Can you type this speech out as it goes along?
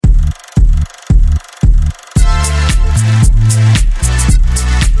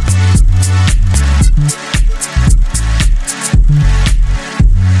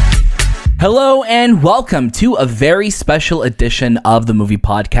Hello and welcome to a very special edition of the Movie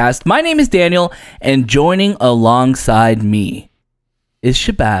Podcast. My name is Daniel, and joining alongside me is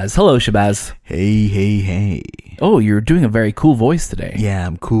Shabazz. Hello, Shabazz. Hey. Oh, you're doing a very cool voice today. Yeah,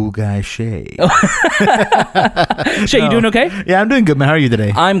 I'm cool guy Shay. Shay, you doing okay? Yeah, I'm doing good, man. How are you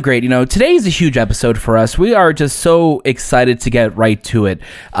today? I'm great. Today is a huge episode for us. We are just so excited to get right to it.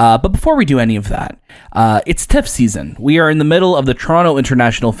 But before we do any of that, it's TIFF season. We are in the middle of the Toronto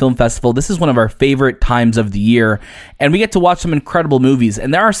International Film Festival. This is one of our favorite times of the year, and we get to watch some incredible movies,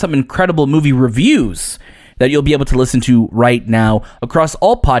 and there are some incredible movie reviews that you'll be able to listen to right now across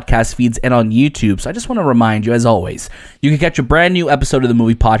all podcast feeds and on YouTube. So I just want to remind you, as always, you can catch a brand new episode of the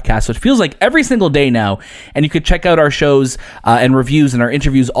Movie Podcast, which feels like every single day now, and you can check out our shows and reviews and our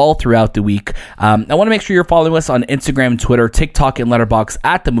interviews all throughout the week. I want to make sure you're following us on Instagram, Twitter, TikTok, and Letterboxd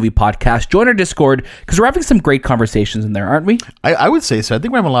at the Movie Podcast. Join our Discord because we're having some great conversations in there, aren't we? I would say so. I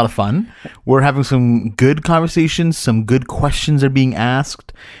think we're having a lot of fun. We're having some good conversations, some good questions are being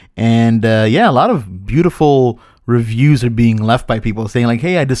asked, and a lot of beautiful reviews are being left by people saying like,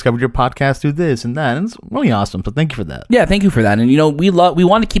 hey, I discovered your podcast through this and that, and it's really awesome. So thank you for that. Yeah, thank you for that. And we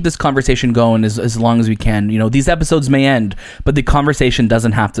want to keep this conversation going as long as we can. These episodes may end, but the conversation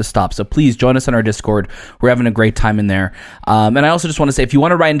doesn't have to stop. So please join us on our Discord. We're having a great time in there. And I also just want to say, if you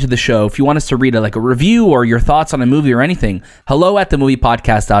want to write into the show, if you want us to read a review or your thoughts on a movie or anything,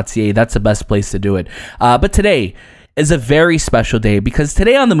 hello@themoviepodcast.ca. That's the best place to do it. But today is a very special day because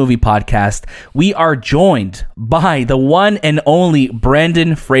today on the Movie Podcast, we are joined by the one and only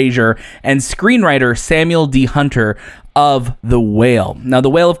Brendan Fraser and screenwriter Samuel D. Hunter of The Whale. Now, The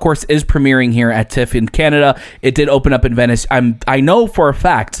Whale, of course, is premiering here at TIFF in Canada. It did open up in Venice. I know for a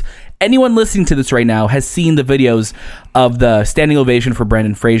fact anyone listening to this right now has seen the videos of the standing ovation for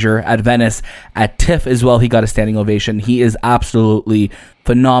Brendan Fraser at Venice. At TIFF as well, he got a standing ovation. He is absolutely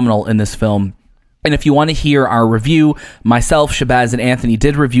phenomenal in this film. And if you want to hear our review, myself, Shabazz, and Anthony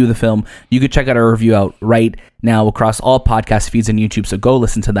did review the film. You could check out our review out right now across all podcast feeds and YouTube, so go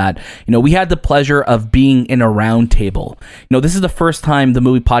listen to that. We had the pleasure of being in a roundtable. This is the first time the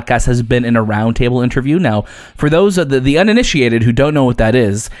Movie Podcast has been in a roundtable interview. Now, for those of the uninitiated who don't know what that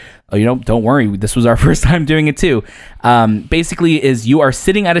is, don't worry. This was our first time doing it too. Basically is you are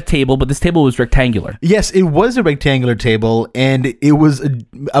sitting at a table, but this table was rectangular. Yes, it was a rectangular table, and it was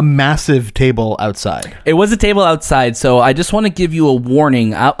a massive table outside. It was a table outside, so I just want to give you a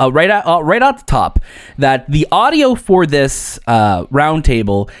warning right out the top that the audio for this round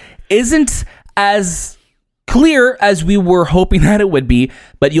table isn't as clear as we were hoping that it would be,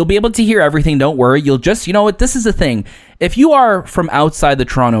 but you'll be able to hear everything. Don't worry. You'll just, this is the thing. If you are from outside the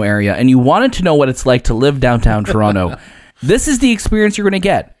Toronto area and you wanted to know what it's like to live downtown Toronto, this is the experience you're going to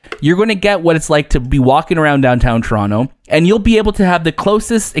get. You're going to get what it's like to be walking around downtown Toronto, and you'll be able to have the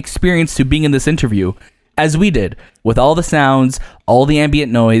closest experience to being in this interview as we did, with all the sounds, all the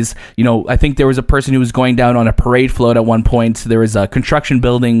ambient noise. I think there was a person who was going down on a parade float at one point. There was a construction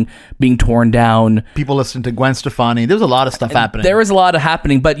building being torn down. People listening to Gwen Stefani. There was a lot of stuff happening. There was a lot of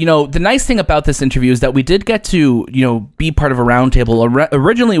happening. But, the nice thing about this interview is that we did get to, be part of a roundtable.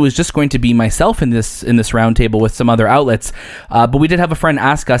 Originally, it was just going to be myself in this roundtable with some other outlets. But we did have a friend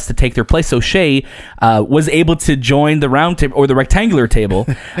ask us to take their place. So Shay was able to join the round table, or the rectangular table,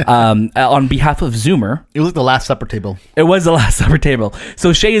 on behalf of Zoomer. It was like the Last Supper table. It was the Last Supper table.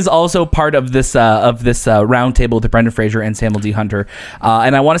 So Shay is also part of this round table with Brendan Fraser and Samuel D. Hunter.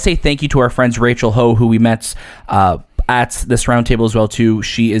 And I want to say thank you to our friends Rachel Ho, who we met at this roundtable as well too.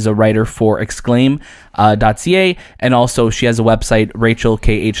 She is a writer for exclaim.ca, and also she has a website,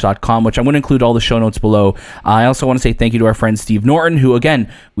 rachelkh.com, which I'm going to include all the show notes below. I also want to say thank you to our friend Steve Norton, who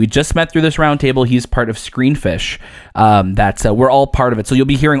again we just met through this roundtable. He's part of Screenfish. We're all part of it, so you'll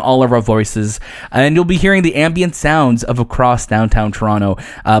be hearing all of our voices, and you'll be hearing the ambient sounds of across downtown Toronto.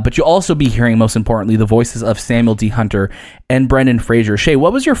 But you'll also be hearing, most importantly, the voices of Samuel D. Hunter and Brendan Fraser. Shay,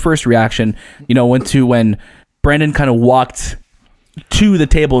 what was your first reaction? When Brendan kind of walked to the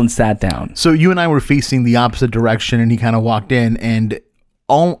table and sat down? So you and I were facing the opposite direction, and he kind of walked in, and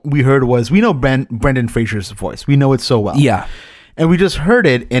all we heard was, we know Brendan Fraser's voice. We know it so well. Yeah. And we just heard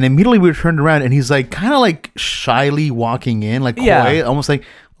it, and immediately we turned around, and he's kind of shyly walking in, quiet, almost like,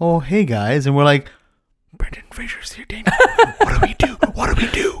 oh, hey, guys. And we're like, Brendan Fraser's here, Daniel. What do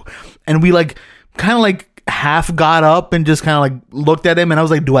we do? And we kind of half got up and just kind of looked at him, and I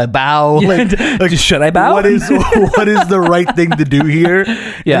was like, do I bow? Should I bow? What is the right thing to do here?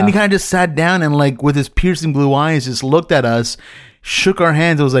 Yeah. And then he kind of just sat down and with his piercing blue eyes just looked at us, shook our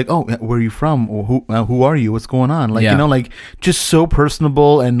hands. I was like, oh, where are you from? Or who are you? What's going on? Just so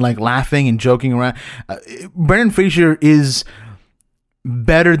personable and laughing and joking around. Brendan Fraser is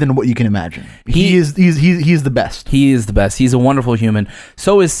better than what you can imagine. He's the best. He is the best. He's a wonderful human.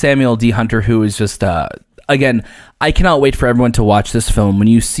 So is Samuel D. Hunter, who is just again, I cannot wait for everyone to watch this film. When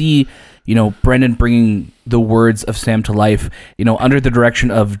you see, Brendan bringing the words of Sam to life, under the direction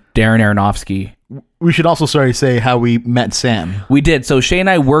of Darren Aronofsky. We should also say how we met Sam. We did. So Shay and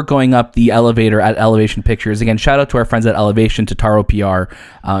I were going up the elevator at Elevation Pictures. Again, shout out to our friends at Elevation, to Taro PR,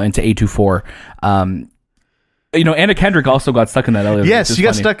 and to A24. Anna Kendrick also got stuck in that elevator. Yes, she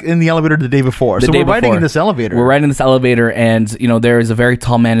got stuck in the elevator the day before. We're riding in this elevator. We're riding in this elevator, and there is a very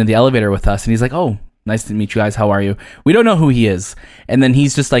tall man in the elevator with us, and he's like, "Oh, nice to meet you guys. How are you?" We don't know who he is, and then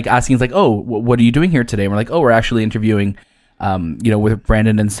he's just like asking, he's like, "Oh, what are you doing here today?" And we're like, "Oh, we're actually interviewing, with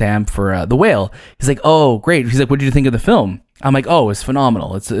Brandon and Sam for The Whale." He's like, "Oh, great." He's like, "What did you think of the film?" I'm like, "Oh, it's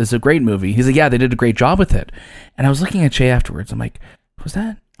phenomenal. It's a great movie." He's like, "Yeah, they did a great job with it." And I was looking at Shay afterwards. I'm like, Was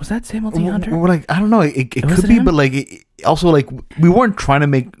that Samuel D. Hunter? We're like, I don't know. It could be, him? But also we weren't trying to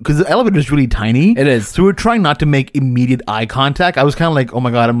make, because the elevator is really tiny. It is. So we're trying not to make immediate eye contact. I was kind of like, oh my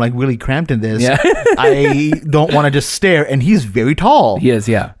God, I'm like really cramped in this. Yeah. I don't want to just stare. And he's very tall. He is,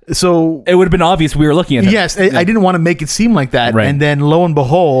 yeah. So it would have been obvious we were looking at him. Yes. I didn't want to make it seem like that. Right. And then lo and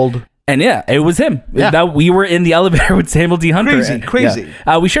behold. And yeah, it was him. Yeah. That we were in the elevator with Samuel D. Hunter. Crazy.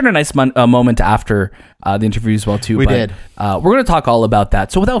 Yeah. We shared a nice moment after the interview as well, too. We did. We're going to talk all about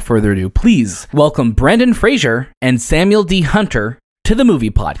that. So without further ado, please welcome Brendan Fraser and Samuel D. Hunter to the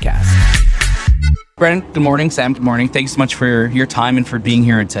Movie Podcast. Brendan, good morning. Sam, good morning. Thanks so much for your time and for being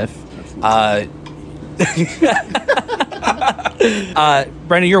here at TIFF.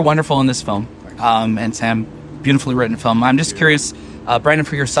 Brendan, you're wonderful in this film. And Sam, beautifully written film. I'm just curious, Brendan,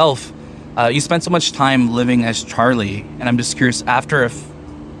 for yourself, you spent so much time living as Charlie, and I'm just curious, after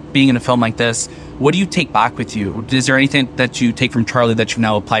being in a film like this, what do you take back with you? Is there anything that you take from Charlie that you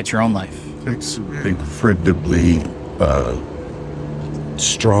now apply to your own life? It's an incredibly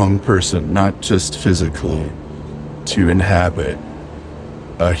strong person, not just physically, to inhabit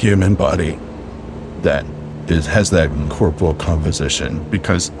a human body that has that corporal composition.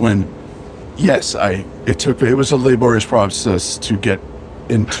 Because it was a laborious process to get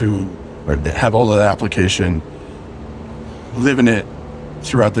into, or have all of the application, living it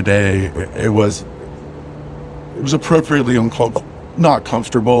throughout the day. It was appropriately not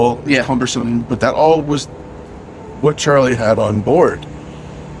comfortable, cumbersome, but that all was what Charlie had on board.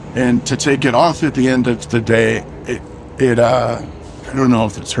 And to take it off at the end of the day, it I don't know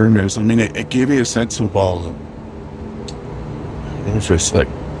if the term is, I mean, it gave me a sense of if it's like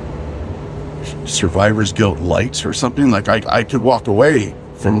survivor's guilt light or something. Like I could walk away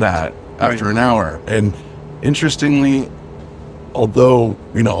from that after an hour. And interestingly, although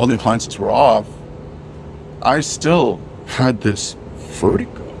all the appliances were off, I still had this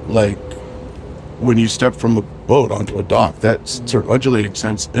vertigo, like when you step from a boat onto a dock, that sort of undulating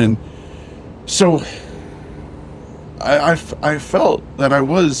sense. And so I felt that I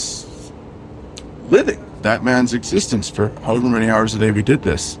was living that man's existence for however many hours a day we did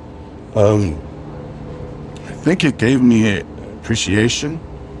this. I think it gave me an appreciation,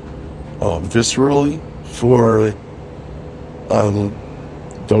 viscerally, for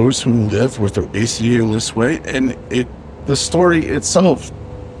those who live with obesity in this way. And the story itself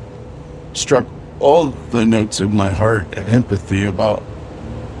struck all the notes in my heart and empathy about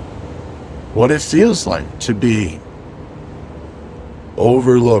what it feels like to be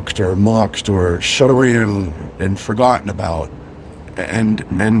overlooked or mocked or shut away and forgotten about, and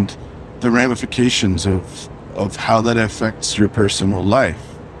the ramifications of how that affects your personal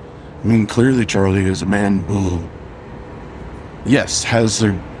life. I mean, clearly Charlie is a man who, yes, has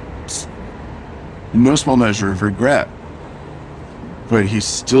no small measure of regret, but he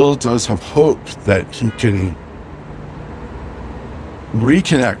still does have hope that he can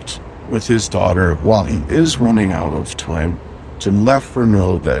reconnect with his daughter while he is running out of time, to let her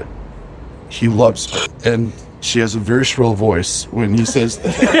know that he loves her. And she has a very shrill voice when he says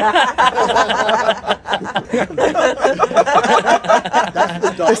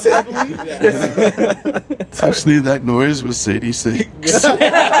actually, that noise was Sadie sings.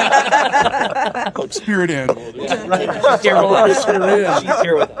 Spirit animal. Yeah, right. She's here with us. She's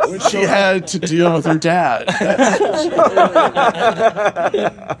here with us. When she had to deal with her dad.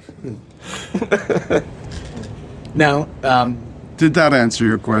 Now, did that answer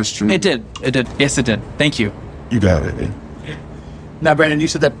your question? It did. Yes, it did. Thank you. You got it. Now, Brandon, you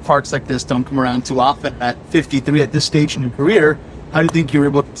said that parts like this don't come around too often. At 53, at this stage in your career, how do you think you were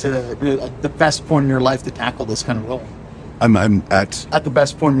able to, at the best point in your life, to tackle this kind of role? I'm at the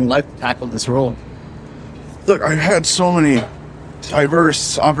best point in your life to tackle this role. Look, I had so many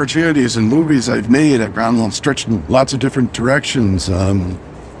diverse opportunities and movies I've made. I've gone stretched in lots of different directions. I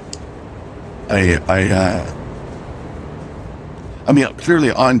mean,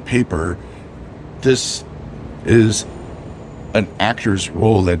 clearly on paper, this is an actor's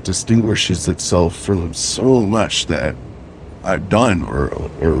role that distinguishes itself from so much that I've done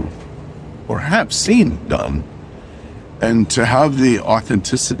or have seen done. And to have the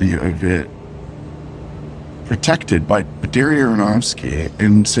authenticity of it protected by Darren Aronofsky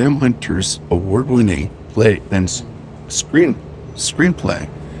and Sam Winter's award-winning play and screenplay.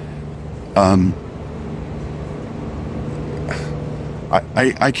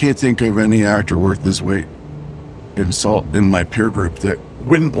 I can't think of any actor worth his weight in salt in my peer group that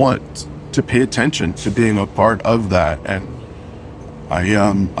wouldn't want to pay attention to being a part of that. And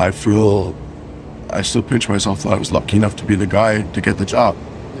I feel I still pinch myself that I was lucky enough to be the guy to get the job.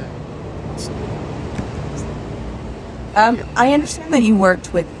 I understand that you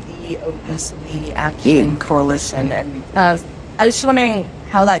worked with the Obesity Action Coalition, and I was just wondering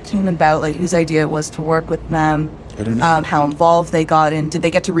how that came about, like whose idea it was to work with them, how involved they got in. Did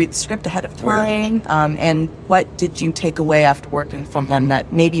they get to read the script ahead of time? And what did you take away after working from them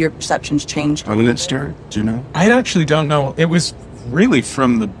that maybe your perceptions changed? How did it start? Do you know? I actually don't know. It was really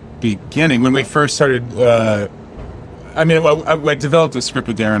from the beginning when we first started. I developed a script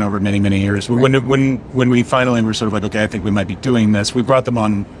with Darren over many, many years. When we finally were sort of like, okay, I think we might be doing this, we brought them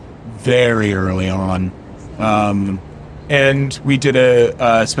on very early on. And we did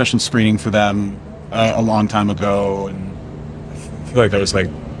a special screening for them a long time ago. And I feel like that was like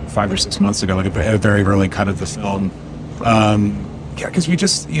 5 or 6 months ago, like a very early cut of the film. Because we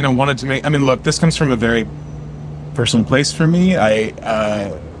just, wanted to make, look, this comes from a very personal place for me. I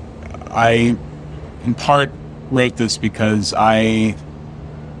in part wrote this because I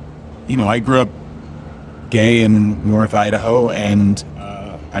grew up gay in North Idaho, and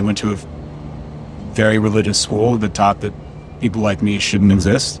I went to a very religious school that taught that people like me shouldn't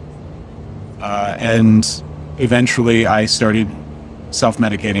exist. And eventually I started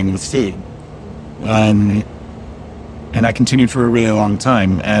self-medicating with food. And I continued for a really long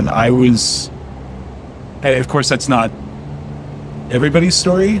time. And of course, that's not everybody's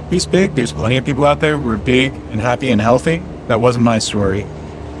story is big. There's plenty of people out there who are big and happy and healthy. That wasn't my story.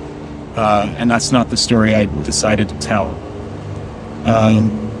 And that's not the story I decided to tell.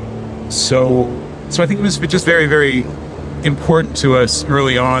 So I think it was just very, very important to us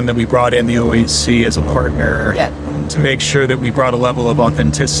early on that we brought in the OAC as a partner to make sure that we brought a level of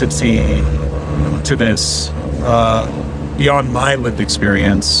authenticity to this beyond my lived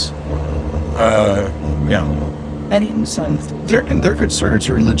experience. Their concerns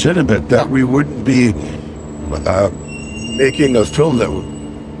are legitimate that we wouldn't be making a film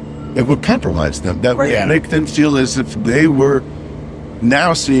that would compromise them, that would make them feel as if they were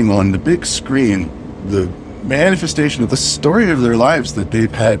now seeing on the big screen the manifestation of the story of their lives that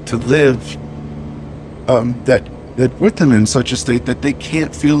they've had to live, that put them in such a state that they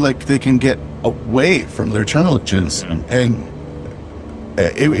can't feel like they can get away from their challenges. And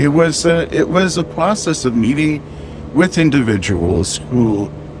it was a process of meeting with individuals who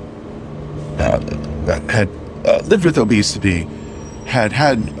had lived with obesity, had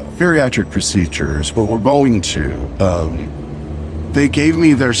bariatric procedures, but were going to. They gave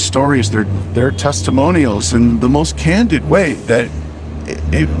me their stories, their testimonials in the most candid way that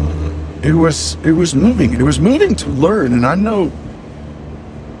it was moving. It was moving to learn, and I'm no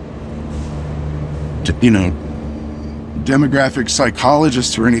demographic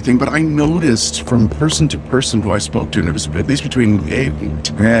psychologist or anything, but I noticed from person to person who I spoke to, and it was at least between 8 and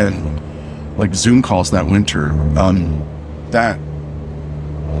 10, like Zoom calls that winter, that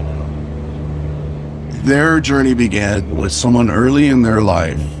their journey began with someone early in their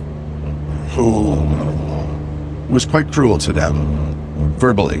life who was quite cruel to them,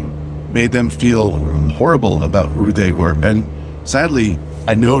 verbally, made them feel horrible about who they were. And sadly,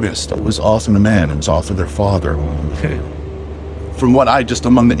 I noticed it was often a man, it was often their father. From what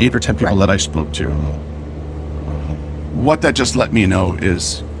among the 8 or 10 people that I spoke to, what that just let me know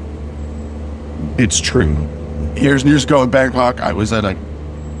is it's true. Years and years ago in Bangkok, I was at a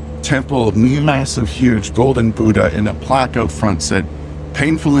temple, massive, huge golden Buddha, and a plaque out front said,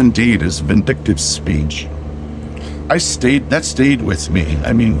 "Painful indeed is vindictive speech." That stayed with me.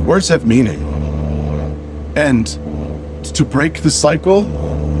 Words have meaning. And to break the cycle,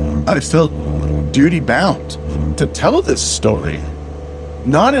 I felt duty bound to tell this story,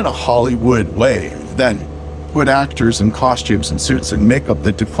 not in a Hollywood way that put actors in costumes and suits and makeup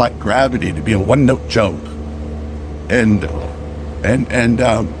that defy gravity to be a one-note joke, and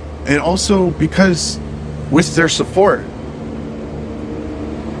also because with their support,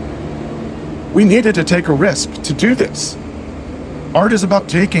 we needed to take a risk to do this. Art is about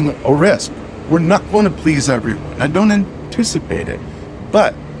taking a risk. We're not going to please everyone. I don't anticipate it.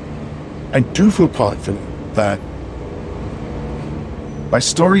 But I do feel confident that by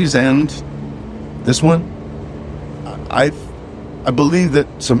story's end, this one, I believe that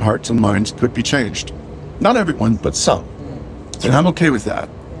some hearts and minds could be changed. Not everyone, but some. And I'm okay with that.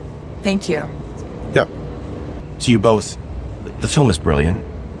 Thank you. Yeah. To you both, the film is brilliant.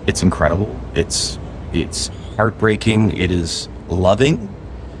 It's incredible. It's heartbreaking. It is loving.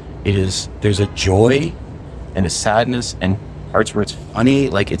 There's a joy and a sadness and parts where it's funny.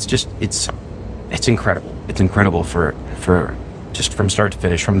 Like, it's incredible. It's incredible for just from start to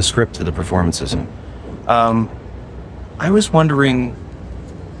finish, from the script to the performances. And I was wondering,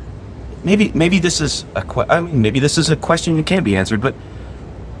 maybe this is a question that can't be answered, but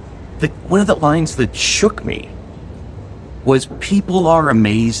one of the lines that shook me was, "People are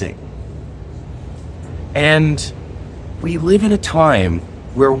amazing." And we live in a time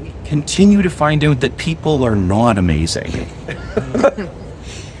where we continue to find out that people are not amazing.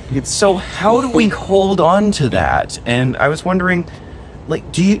 So how do we hold on to that? And I was wondering, like,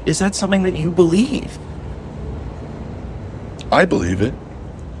 is that something that you believe? I believe it.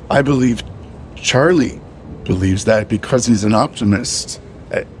 I believe Charlie believes that because he's an optimist.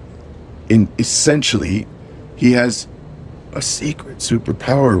 Essentially, he has a secret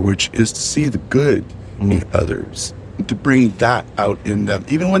superpower, which is to see the good in others, to bring that out in them,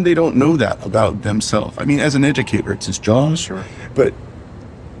 even when they don't know that about themselves. I mean, as an educator, it's his job. Sure. But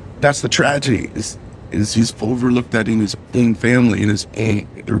that's the tragedy, is he's overlooked that in his own family, and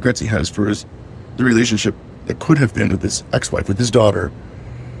the regrets he has for the relationship that could have been with his ex-wife, with his daughter.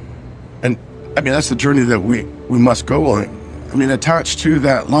 And I mean, that's the journey that we must go on. I mean, attached to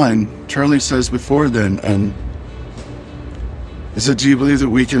that line, Charlie says before then, and he said, "Do you believe that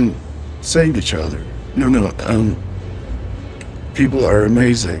we can save each other?" No. People are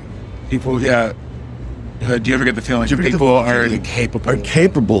amazing. People, yeah. Do you ever get the feeling people are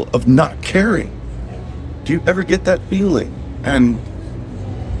capable of not caring? Do you ever get that feeling? And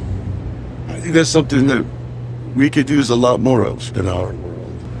I think that's something that we could use a lot more of in our world.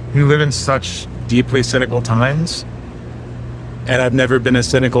 We live in such deeply cynical times, and I've never been a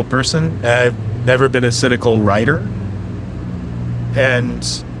cynical person. I've never been a cynical writer, and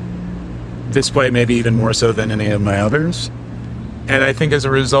this way maybe even more so than any of my others. And I think as a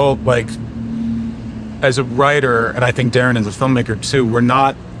result, like, as a writer, and I think Darren as a filmmaker too,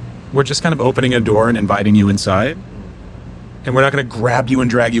 we're just kind of opening a door and inviting you inside. And we're not going to grab you and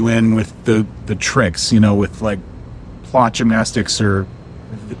drag you in with the tricks, with like plot gymnastics or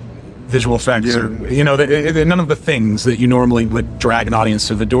visual effects, or, none of the things that you normally would drag an audience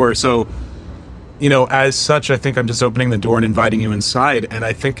to the door. So, as such, I think I'm just opening the door and inviting you inside. And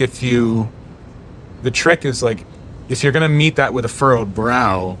I think the trick is, like, if you're going to meet that with a furrowed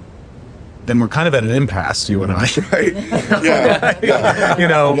brow, then we're kind of at an impasse, you and I. Right.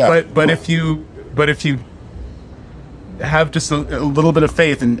 Yeah. But if you have just a little bit of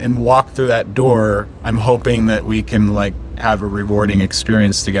faith and walk through that door, I'm hoping that we can, like, have a rewarding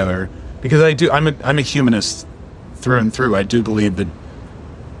experience together. Because I'm a humanist through and through. I do believe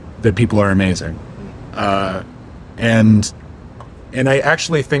that people are amazing. And I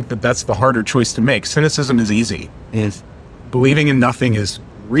actually think that that's the harder choice to make. Cynicism is easy. Believing in nothing is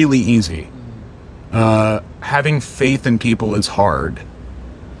really easy. Having faith in people is hard.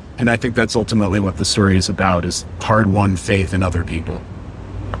 And I think that's ultimately what the story is about, is hard-won faith in other people.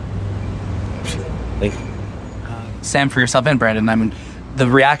 Sam, for yourself and Brandon, I mean, the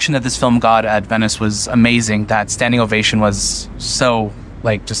reaction that this film got at Venice was amazing. That standing ovation was so,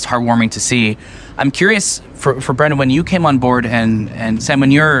 like, just heartwarming to see. I'm curious, for Brandon, when you came on board, and Sam,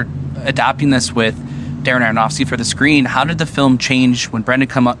 when you're adapting this with Darren Aronofsky for the screen, how did the film change when Brandon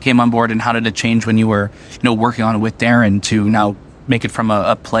came on board, and how did it change when you were working on it with Darren to now make it from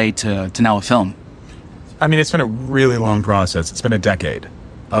a play to now a film? I mean, it's been a really long process. It's been a decade.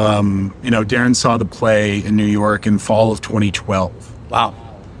 Darren saw the play in New York in fall of 2012. Wow.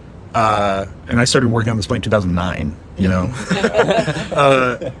 And I started working on this play in 2009,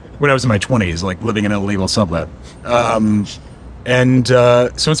 when I was in my 20s, like, living in an illegal sublet. So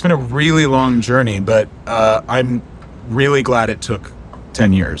it's been a really long journey, but I'm really glad it took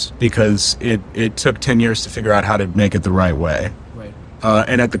 10 years, because it took 10 years to figure out how to make it the right way. Right.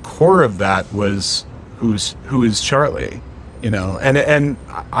 And at the core of that was who is Charlie, and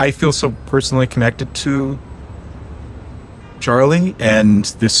I feel so personally connected to Charlie and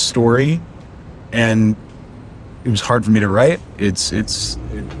this story, and it was hard for me to write. It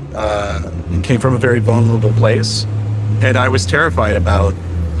came from a very vulnerable place, and I was terrified about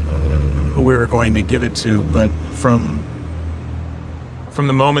who we were going to give it to, but from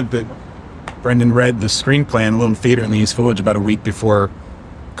the moment that Brendan read the screenplay in a little theater in the East Village about a week before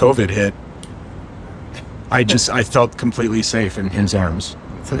COVID hit, I felt completely safe in his arms,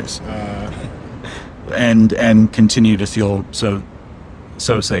 and continue to feel so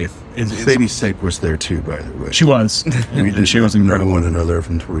safe. Sadie Sake was there too, by the way. She was. She wasn't to one another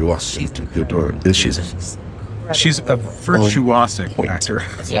until we walked into the door. She's a virtuosic actor.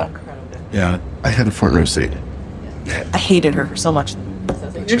 Yeah. I had a front row seat. I hated her so much.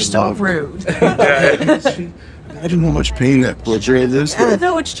 You're so rude. Imagine how much pain that portray is.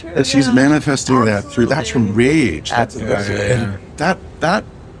 No, it's true. And she's manifesting that through. That's from rage. And that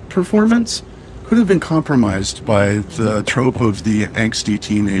performance could have been compromised by the trope of the angsty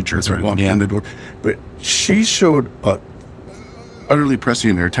teenagers walking in the door, but she showed utterly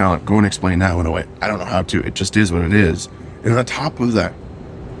prescient her talent. Go and explain that one away. I don't know how to. It just is what it is. And on top of that,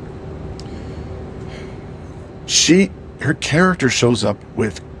 her character shows up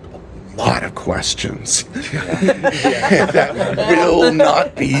with a lot of questions that will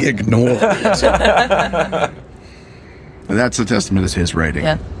not be ignored. And that's a testament to his writing.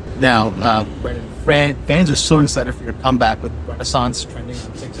 Yeah. Now, fans are so excited for your comeback with Renaissance trending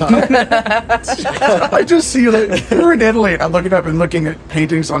on TikTok. I just see like we're in Italy and I'm looking up and looking at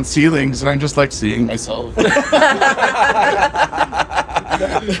paintings on ceilings and I'm just like seeing myself.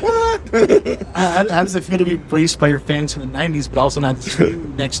 How does it feel to be embraced by your fans from the 90s, but also not the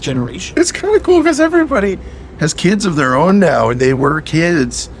next generation? It's kind of cool because everybody has kids of their own now, and they were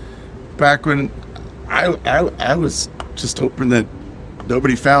kids back when I was just hoping that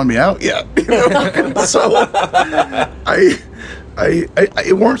nobody found me out yet. So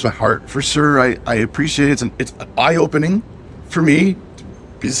it warms my heart for sure. I appreciate it. It's eye opening for me, to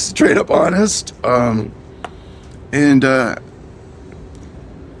be straight up honest. I'm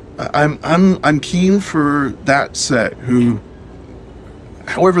keen for that set who,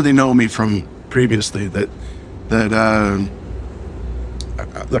 however they know me from previously, that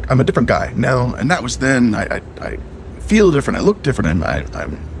look, I'm a different guy now, and that was then. I feel different. I look different.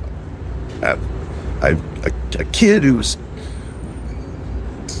 I'm a kid who's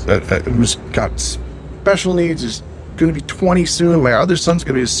got special needs. Is going to be 20 soon. My other son's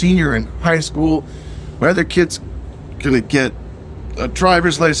going to be a senior in high school. My other kid's going to get a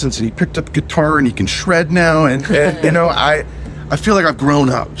driver's license, and he picked up guitar and he can shred now. And you know, I feel like I've grown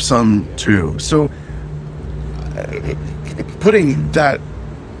up some too. So putting that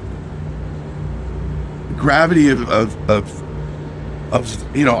gravity of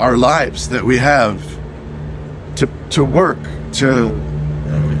you know, our lives that we have to work to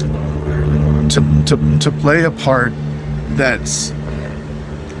play a part that's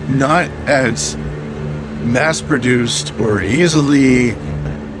not as mass-produced or easily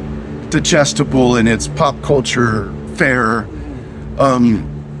digestible in its pop culture fare,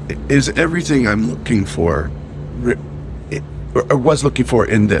 is everything I'm looking for, or was looking for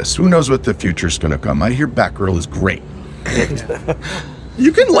in this. Who knows what the future's going to come? I hear Batgirl is great.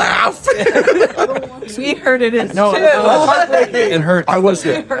 You can laugh. We heard it in It hurt. I was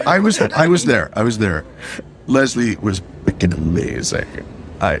there. I was there. Leslie was freaking amazing.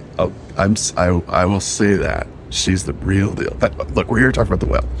 I will say that she's the real deal. But look, we're here to talk about the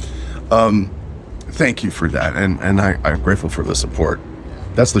whale. Thank you for that, and I'm grateful for the support.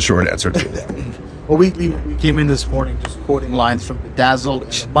 That's the short answer to that. Well, we came in this morning just quoting lines from Bedazzled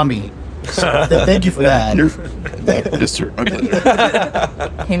and Mummy. So thank you for that. Yes, sir.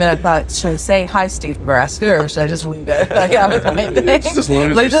 Came in, I thought, should I say hi, Steve Nebraska, or should I just leave it? Just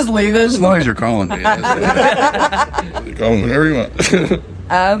leave it. As long as you're calling me. You call me whenever you want.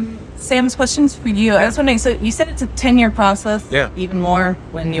 Sam's questions for you. I was wondering, so you said it's a 10-year process, even more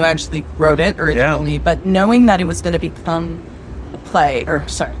when you actually wrote it originally, but knowing that it was going to become a play,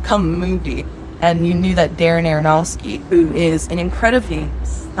 come a movie, and you knew that Darren Aronofsky, who is an incredibly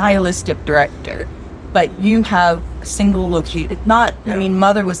stylistic director, but you have a single location. I mean,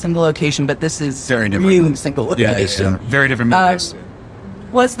 Mother was single location, but this is very different. Really single location. Yeah, it's very different movies.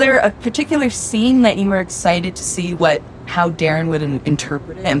 Was there a particular scene that you were excited to see how Darren would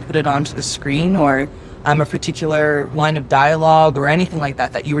interpret it and put it onto the screen, or a particular line of dialogue or anything like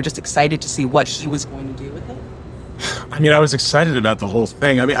that you were just excited to see what he was going to do with it? I mean, I was excited about the whole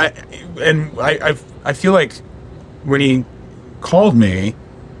thing. I mean, I feel like when he called me,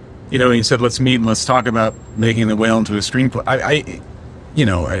 you know, he said, let's meet and let's talk about making The Whale into a screenplay. I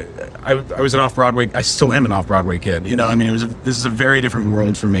was an off-Broadway, I still am an off-Broadway kid, you know, I mean, this is a very different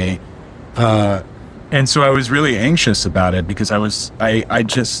world for me. And so I was really anxious about it because I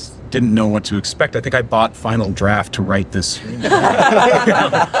didn't know what to expect. I think I bought Final Draft to write this. And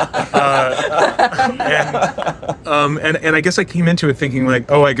I guess I came into it thinking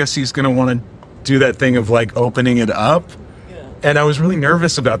like, oh, I guess he's going to want to do that thing of like opening it up. And I was really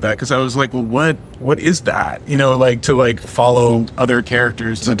nervous about that because I was like, well, what is that? You know, like to like follow other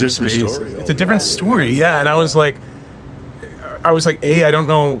characters. It's a different story. It's a different story, yeah. And I was like, A, I don't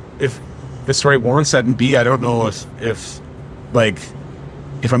know if the story warrants that, and B, I don't know if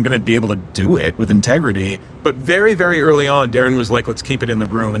I'm going to be able to do it with integrity. But very, very early on, Darren was like, let's keep it in the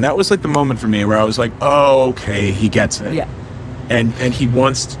room. And that was like the moment for me where I was like, oh, okay, he gets it. Yeah. And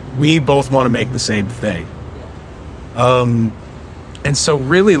we both want to make the same thing. And so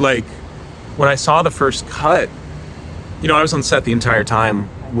really like when I saw the first cut, you know, I was on set the entire time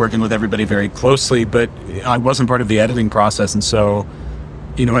working with everybody very closely, but I wasn't part of the editing process. And so,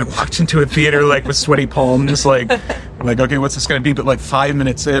 you know, I walked into a theater like with sweaty palms, like, okay, what's this going to be? But like 5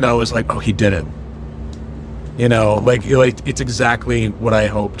 minutes in, I was like, oh, he did it. You know, like it's exactly what I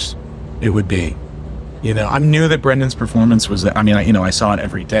hoped it would be. You know, I knew that Brendan's performance was, I mean, I saw it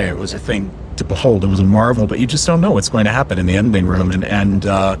every day. It was a thing to behold. It was a marvel, but you just don't know what's going to happen in the editing room. And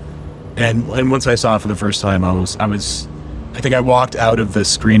once I saw it for the first time, I think I walked out of the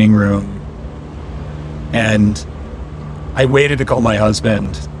screening room and I waited to call my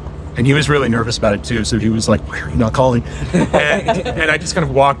husband, and he was really nervous about it too. So he was like, why are you not calling? And I just kind of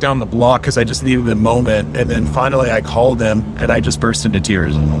walked down the block because I just needed the moment. And then finally I called him and I just burst into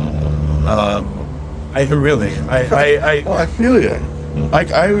tears. I feel you.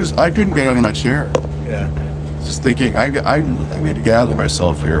 I couldn't get out of my chair. Yeah. Just thinking, I need to gather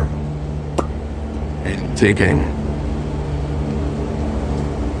myself here. And thinking,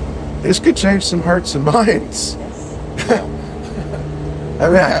 this could change some hearts and minds. I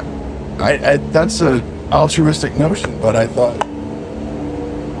mean, that's an altruistic notion, but I thought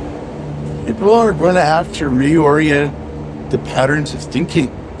people are going to have to reorient the patterns of thinking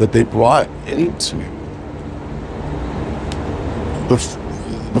that they brought into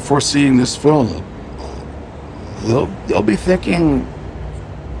before seeing this film. They'll be thinking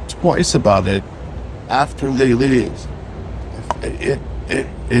twice about it after they leave. It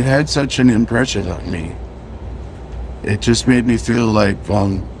had such an impression on me. It just made me feel like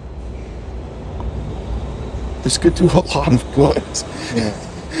this could do a lot of good.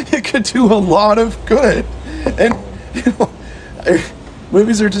 It could do a lot of good. And you know,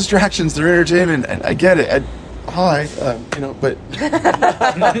 movies are distractions, they're entertainment, and I get it. But it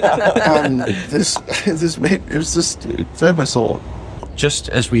fed my soul. Just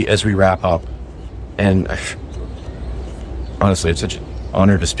as we wrap up, and honestly, it's such an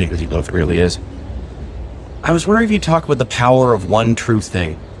honor to speak with you both. It really is. I was wondering if you'd talk about the power of one true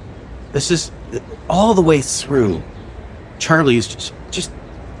thing. This is all the way through. Charlie's just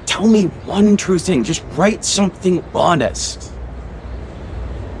tell me one true thing. Just write something honest.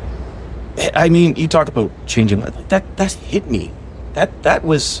 I mean, you talk about changing that hit me. That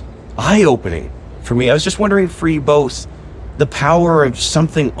was eye-opening for me. I was just wondering for you both, the power of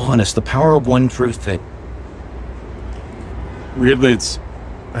something honest, the power of one true thing. Weirdly, it's,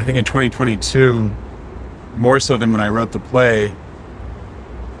 I think in 2022, more so than when I wrote the play,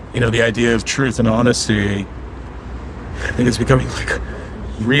 you know, the idea of truth and honesty, I think it's becoming like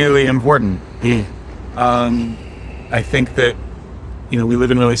really important. I think that, you know, we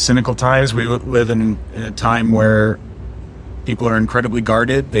live in really cynical times. We live in a time where people are incredibly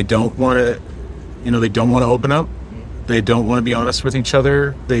guarded. They don't want to, they don't want to open up. They don't want to be honest with each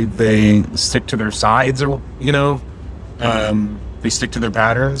other. They stick to their sides, or, they stick to their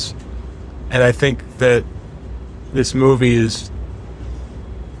patterns. And I think that this movie is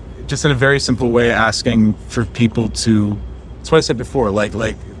just in a very simple way asking for people to, that's what I said before, like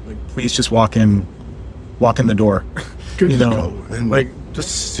please just walk in the door. And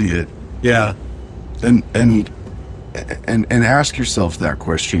just see it. Yeah. And ask yourself that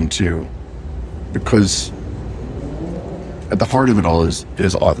question too, because at the heart of it all is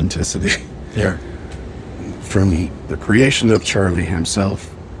authenticity. Yeah. From the creation of Charlie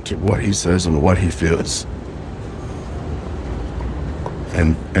himself to what he says and what he feels,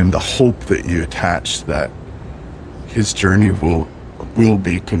 and the hope that you attach that his journey will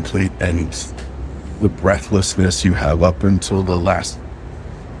be complete, and the breathlessness you have up until the last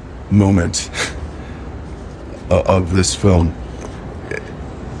moment of this film.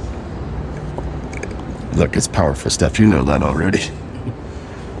 Look, it's powerful stuff. You know that already.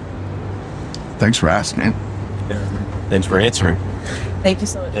 Thanks for asking. Thanks for answering. Thank you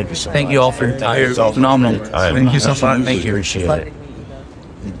so much. Thank you all for your time. It's phenomenal. Thank you so much. Thank you. Appreciate it.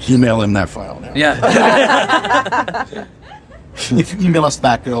 Email him that file now. Yeah. If you email us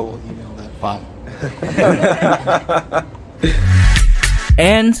back, we'll email that file.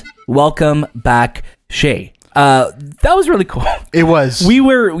 And welcome back, Shay. That was really cool. It was. We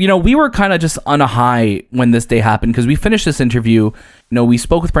were kind of just on a high when this day happened because we finished this interview. We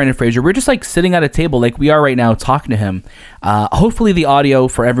spoke with Brendan Fraser. We're just like sitting at a table like we are right now talking to him. Hopefully the audio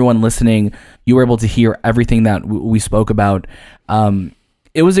for everyone listening, you were able to hear everything that we spoke about.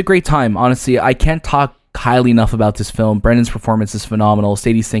 It was a great time. Honestly, I can't talk highly enough about this film. Brendan's performance is phenomenal.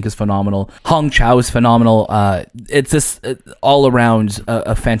 Sadie Sink is phenomenal. Hong Chow is phenomenal. It's just all around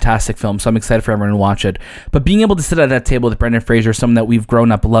a fantastic film. So I'm excited for everyone to watch it. But being able to sit at that table with Brendan Fraser, someone that we've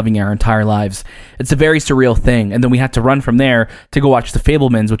grown up loving our entire lives, it's a very surreal thing. And then we had to run from there to go watch The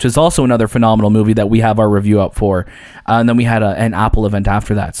Fabelmans, which is also another phenomenal movie that we have our review up for. And then we had an Apple event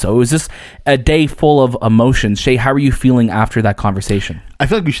after that. So it was just a day full of emotions. Shay, how are you feeling after that conversation? I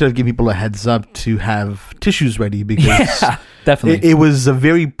feel like we should have given people a heads up to have tissues ready because definitely it was a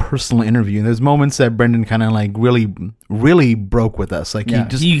very personal interview. And there's moments that Brendan kind of like really broke with us. Like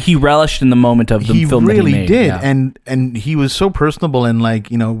he relished in the moment of the film. He really did, yeah. and he was so personable and like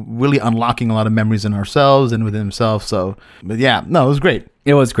really unlocking a lot of memories in ourselves and within himself. So, but yeah, no, it was great.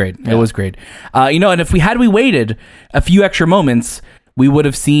 It was great. Yeah. It was great. And if we waited a few extra moments, we would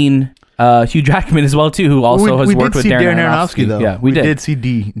have seen Hugh Jackman as well too, who also has worked with Darren Aronofsky. Though. Yeah, we did see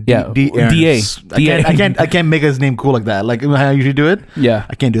D. DA. I can't make his name cool like that. Like how I usually do it. Yeah,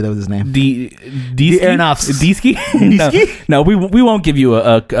 I can't do that with his name. Aronofsky. No, we won't give you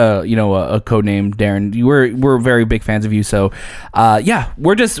a code name, Darren. We're very big fans of you. So,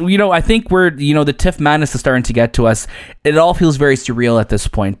 we're just I think we're the TIFF madness is starting to get to us. It all feels very surreal at this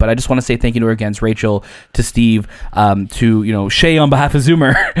point. But I just want to say thank you to her again, Rachel, to Steve, to Shay on behalf of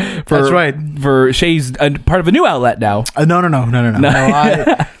Zoomer for. Right. For Shay's part of a new outlet now. No.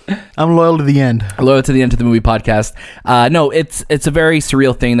 I'm loyal to the end. Loyal to the end to the movie podcast. It's a very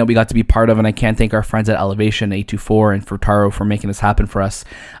surreal thing that we got to be part of, and I can't thank our friends at Elevation 824 and for Taro for making this happen for us.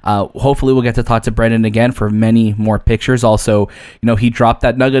 Hopefully we'll get to talk to Brendan again for many more pictures. Also, he dropped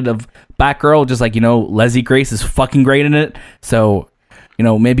that nugget of Batgirl, just like, Leslie Grace is fucking great in it. So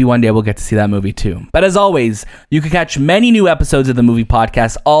maybe one day we'll get to see that movie too. But as always, you can catch many new episodes of the movie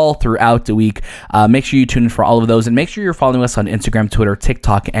podcast all throughout the week. Make sure you tune in for all of those, and make sure you're following us on Instagram, Twitter,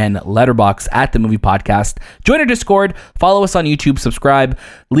 TikTok, and Letterboxd at the movie podcast. Join our Discord, follow us on YouTube, subscribe,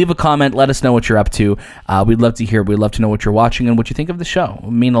 leave a comment, let us know what you're up to. We'd love to hear. We'd love to know what you're watching and what you think of the show. It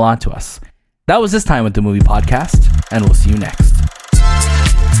would mean a lot to us. That was This Time with the Movie Podcast, and we'll see you next.